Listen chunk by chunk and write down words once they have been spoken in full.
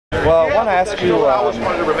want to ask you,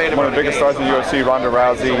 one of the biggest stars in the UFC, Ronda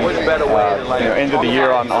Rousey, ended the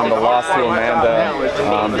year on the loss to Amanda,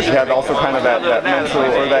 but she had also kind of that mental,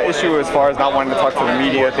 or that issue as far as not wanting to talk to the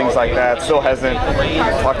media, things like that. Still hasn't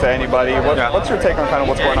talked to anybody. What's your take on kind of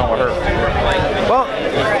what's going on with her? Well,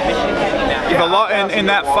 in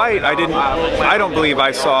that fight, I don't believe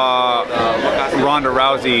I saw Ronda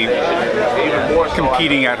Rousey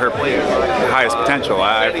competing at her highest potential.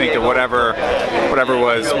 I think that whatever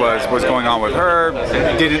was going on with her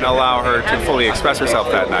didn't allow her to fully express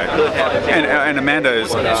herself that night. And Amanda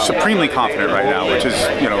is supremely confident right now, which is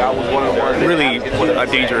really a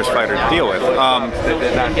dangerous fighter to deal with.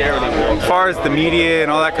 As far as the media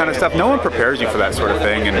and all that kind of stuff, no one prepares you for that sort of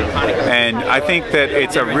thing, and I think that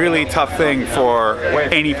it's a really tough thing for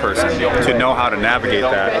any person to know how to navigate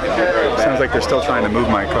that. Sounds like they're still trying to move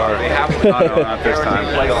my car. No, not this time.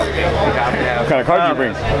 What kind of car did you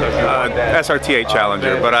bring? SRT8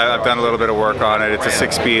 Challenger, but I've done a little bit of work on it. It's a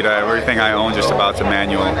 6-speed. Everything I own just about's a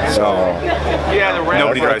manual, so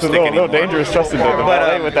nobody drives stick anymore. A little dangerous, trusted the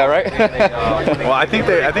valet with that, right? Well, I think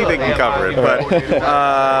they can cover it, but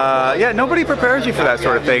yeah, nobody prepares you for that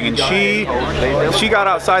sort of thing. And she got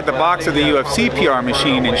outside the box of the UFC PR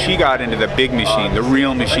machine, and she got into the big machine, the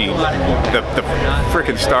real machine, the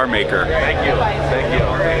frickin' star maker.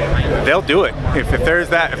 They'll do it. If there's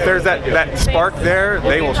that spark there,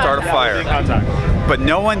 they will start a fire. But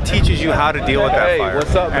no one teaches you how to deal with that fire.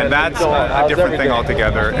 What's up, man? And that's a different thing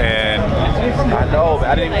altogether. And I know, but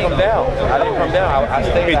I didn't even come down. I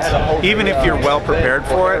stayed. Even if you're well prepared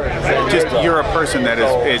for it, just you're a person that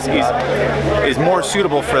is more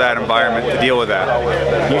suitable for that environment to deal with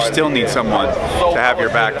that. You still need someone to have your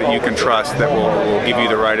back that you can trust, that will give you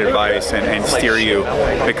the right advice and steer you.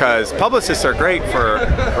 Because publicists are great for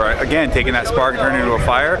again taking that spark and turning it into a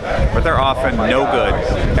fire, but they're often no good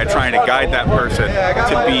at trying to guide that person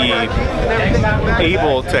to be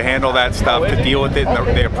able to handle that stuff, to deal with it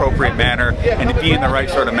in the appropriate manner, and to be in the right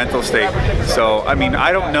sort of mental state. So, I mean,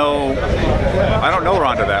 I don't know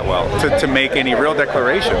Ronda that well to make any real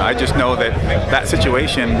declaration. I just know that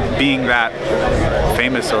situation, being that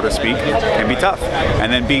famous, so to speak, can be tough.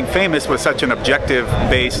 And then being famous with such an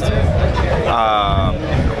objective-based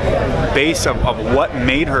base of what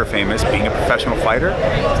made her famous, being a professional fighter.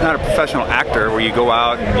 It's not a professional actor where you go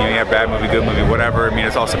out and you have bad movie, good movie, whatever. I mean,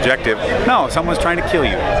 it's all subjective. No, someone's trying to kill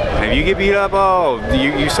you. And if you get beat up, oh,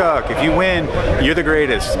 you suck. If you win, you're the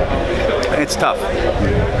greatest. It's tough.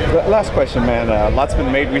 Last question, man. Lots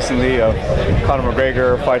been made recently of Conor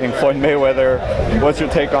McGregor fighting Floyd Mayweather. What's your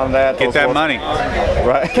take on that? Get that money.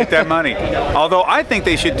 Right. Get that money. Although I think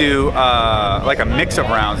they should do like a mix of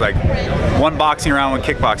rounds, like one boxing round, one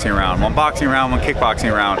kickboxing round, one boxing round, one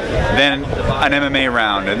kickboxing round, then an MMA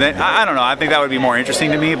round, and then I don't know. I think that would be more interesting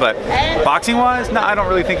to me. But boxing-wise, no, I don't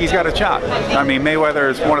really think he's got a shot. I mean, Mayweather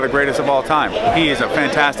is one of the greatest of all time. He is a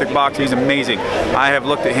fantastic boxer. He's amazing. I have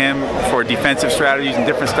looked at him for defensive strategies and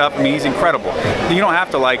different stuff. I mean, he's incredible. You don't have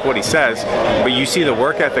to like what he says, but you see the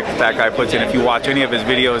work ethic that guy puts in. If you watch any of his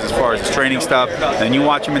videos as far as his training stuff, and you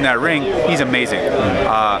watch him in that ring, he's amazing.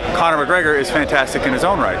 Conor McGregor is fantastic in his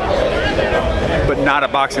own right, but not a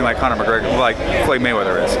boxing like Conor McGregor, like Floyd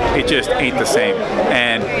Mayweather is. It just ain't the same.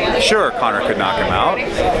 And sure, Conor could knock him out,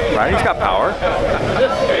 right? He's got power.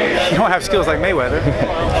 You don't have skills like Mayweather.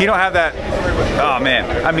 You don't have that. Oh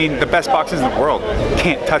man, I mean, the best boxers in the world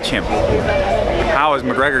can't touch him. How is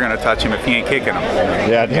McGregor going to touch him if he ain't kicking him?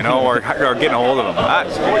 Yeah, you know, or getting a hold of him.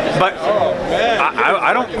 But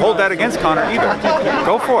I don't hold that against Conor either.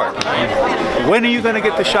 Go for it. When are you going to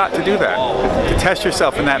get the shot to do that? To test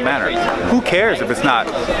yourself in that manner? Who cares if it's not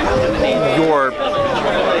your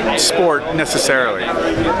sport necessarily?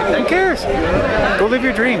 Who cares? Go live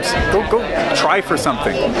your dreams. Go try for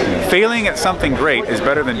something. Failing at something great is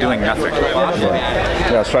better than doing nothing.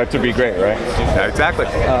 Yeah, strive to be great, right? Yeah, exactly.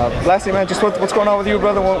 Lastly, man, just what's going on with you,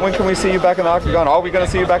 brother? When can we see you back in the octagon? Are we going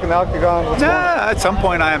to see you back in the octagon? At some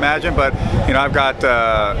point, I imagine. But you know, I've got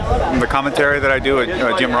the commentary that I do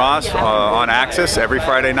at Jim Ross on Axis every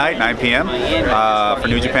Friday night, 9 p.m. For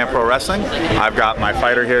New Japan Pro Wrestling. I've got my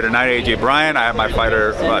fighter here tonight, AJ Bryant. I have my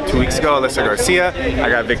fighter 2 weeks ago, Alyssa Garcia. I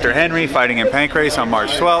got Victor Henry fighting in Pancrase on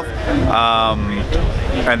March 12th.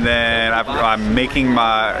 And then I'm making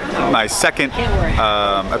my second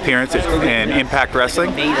appearance in Impact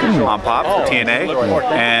Wrestling on Pop, TNA,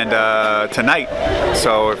 and tonight.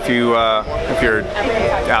 So if you're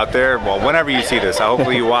out there, well, whenever you see this,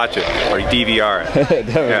 hopefully you watch it or you DVR it.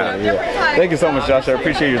 Yeah. Thank you so much, Josh. I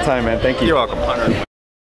appreciate your time, man. Thank you. You're welcome.